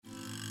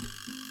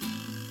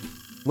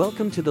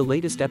Welcome to the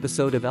latest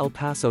episode of El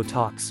Paso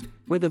Talks,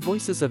 where the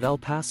voices of El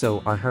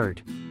Paso are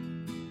heard.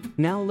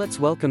 Now let's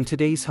welcome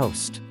today's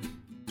host.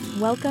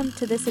 Welcome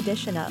to this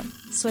edition of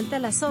Suelta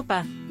la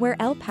Sopa,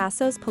 where El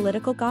Paso's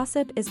political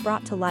gossip is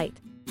brought to light.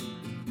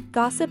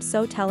 Gossip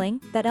so telling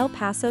that El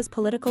Paso's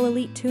political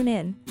elite tune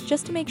in,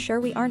 just to make sure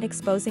we aren't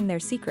exposing their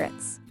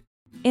secrets.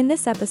 In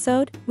this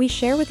episode, we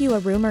share with you a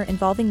rumor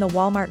involving the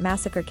Walmart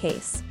massacre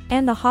case,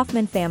 and the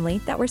Hoffman family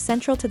that were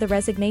central to the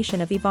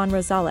resignation of Yvonne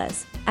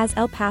Rosales as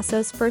El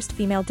Paso's first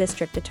female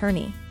district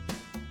attorney.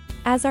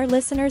 As our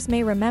listeners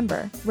may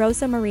remember,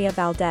 Rosa Maria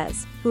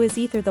Valdez, who is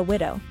either the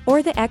widow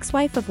or the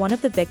ex-wife of one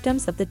of the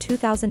victims of the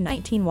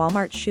 2019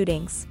 Walmart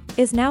shootings,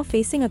 is now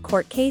facing a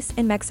court case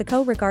in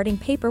Mexico regarding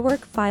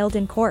paperwork filed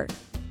in court.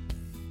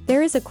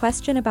 There is a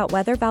question about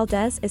whether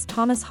Valdez is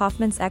Thomas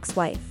Hoffman's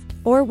ex-wife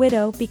or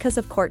widow because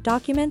of court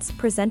documents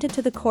presented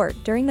to the court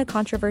during the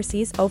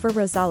controversies over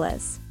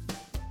Rosales.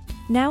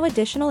 Now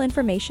additional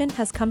information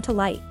has come to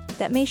light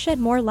that may shed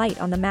more light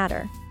on the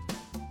matter.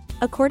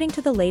 According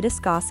to the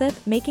latest gossip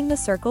making the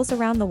circles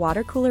around the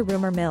water cooler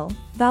rumor mill,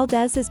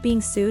 Valdez is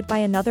being sued by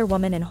another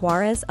woman in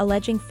Juarez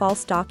alleging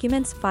false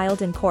documents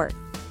filed in court.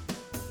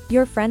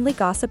 Your friendly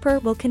gossiper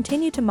will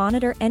continue to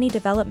monitor any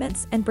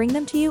developments and bring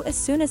them to you as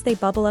soon as they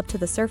bubble up to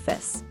the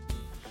surface.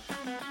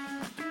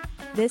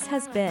 This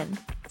has been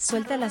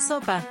Suelta la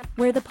Sopa,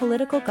 where the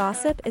political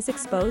gossip is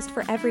exposed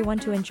for everyone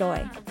to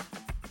enjoy.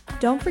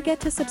 Don't forget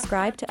to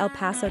subscribe to El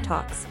Paso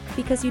Talks,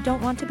 because you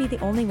don't want to be the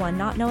only one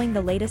not knowing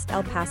the latest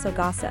El Paso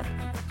gossip.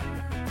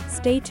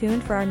 Stay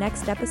tuned for our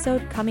next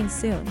episode coming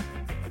soon.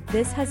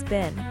 This has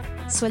been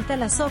Suelta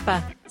la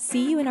Sopa.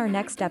 See you in our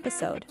next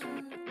episode.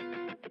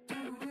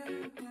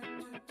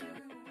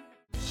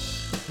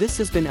 This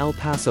has been El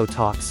Paso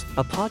Talks,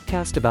 a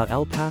podcast about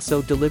El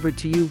Paso delivered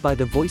to you by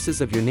the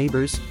voices of your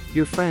neighbors,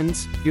 your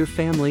friends, your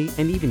family,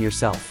 and even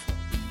yourself.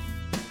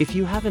 If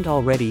you haven't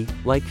already,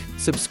 like,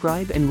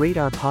 subscribe and rate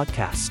our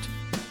podcast.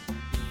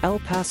 El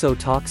Paso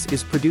Talks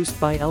is produced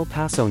by El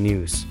Paso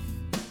News.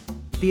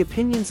 The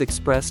opinions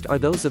expressed are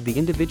those of the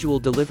individual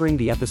delivering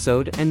the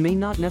episode and may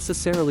not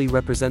necessarily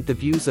represent the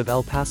views of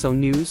El Paso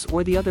News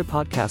or the other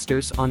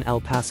podcasters on El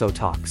Paso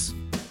Talks.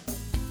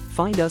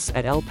 Find us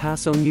at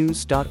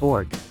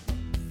elpasonews.org.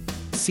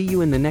 See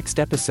you in the next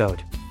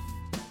episode.